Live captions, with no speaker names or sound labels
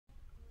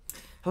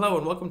Hello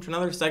and welcome to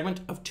another segment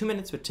of 2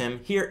 Minutes with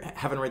Tim here at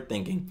Heavenward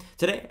Thinking.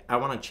 Today, I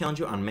want to challenge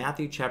you on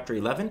Matthew chapter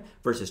 11,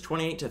 verses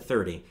 28 to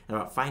 30,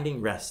 about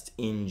finding rest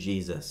in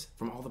Jesus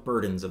from all the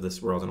burdens of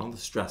this world and all the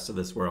stress of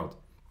this world.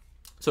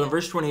 So in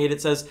verse 28 it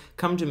says,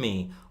 "Come to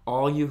me,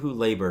 all you who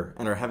labor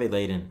and are heavy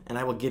laden, and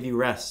I will give you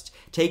rest.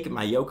 Take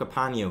my yoke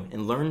upon you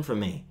and learn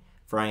from me,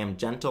 for I am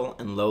gentle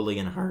and lowly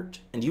in heart,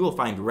 and you will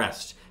find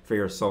rest for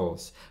your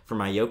souls. For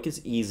my yoke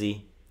is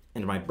easy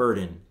and my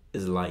burden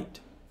is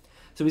light."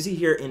 So we see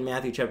here in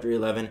Matthew chapter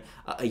 11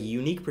 a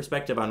unique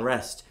perspective on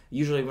rest.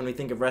 Usually when we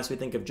think of rest, we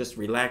think of just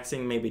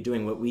relaxing, maybe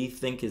doing what we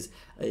think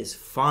is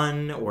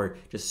fun or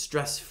just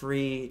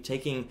stress-free,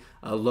 taking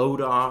a load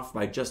off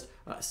by just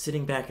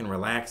sitting back and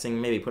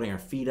relaxing, maybe putting our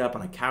feet up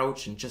on a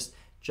couch and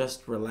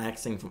just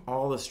relaxing from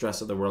all the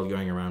stress of the world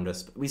going around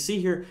us. But we see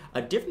here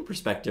a different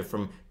perspective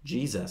from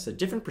Jesus, a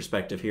different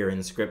perspective here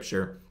in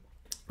Scripture.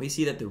 We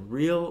see that the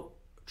real,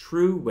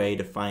 true way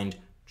to find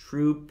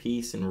true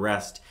peace and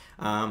rest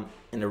and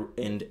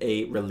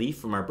a relief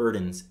from our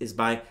burdens is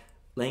by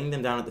laying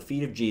them down at the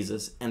feet of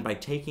Jesus and by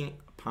taking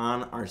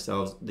upon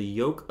ourselves the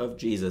yoke of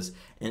Jesus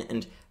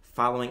and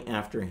following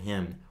after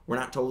him. We're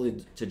not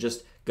told to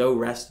just go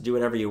rest, do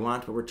whatever you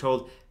want, but we're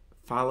told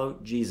follow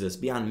Jesus,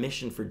 be on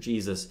mission for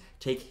Jesus,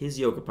 take his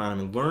yoke upon him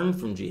and learn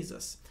from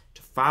Jesus.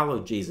 To follow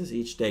Jesus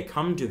each day,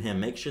 come to him,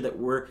 make sure that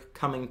we're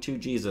coming to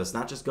Jesus,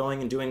 not just going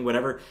and doing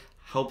whatever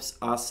helps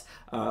us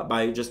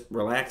by just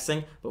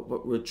relaxing, but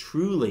what will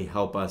truly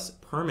help us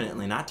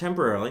permanently, not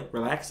temporarily.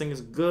 Relaxing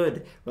is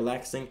good.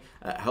 Relaxing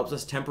helps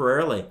us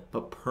temporarily,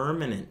 but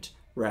permanent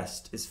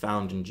rest is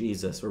found in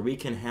Jesus, where we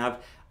can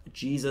have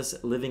Jesus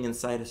living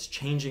inside us,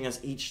 changing us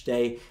each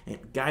day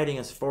and guiding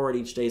us forward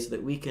each day so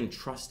that we can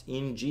trust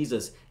in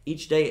Jesus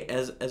each day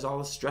as all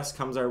the stress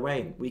comes our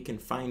way. We can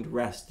find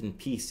rest and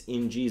peace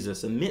in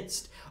Jesus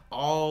amidst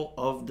all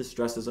of the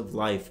stresses of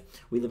life.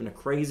 We live in a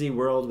crazy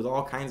world with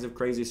all kinds of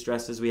crazy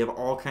stresses. We have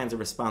all kinds of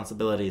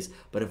responsibilities.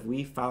 But if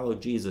we follow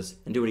Jesus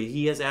and do what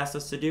he has asked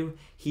us to do,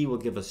 he will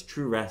give us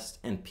true rest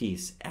and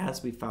peace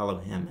as we follow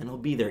him. And he'll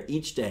be there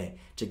each day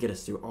to get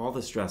us through all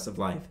the stress of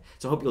life.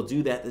 So I hope you'll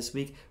do that this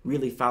week.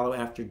 Really follow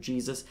after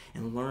Jesus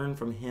and learn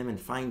from him and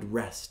find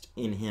rest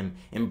in him.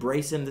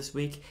 Embrace him this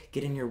week.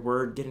 Get in your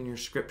word, get in your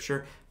scripture.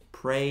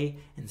 Pray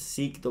and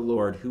seek the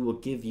Lord, who will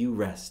give you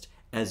rest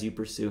as you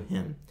pursue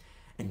him.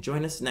 And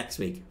join us next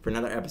week for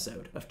another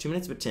episode of 2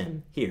 Minutes with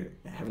Tim here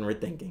at Heavenward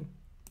Thinking.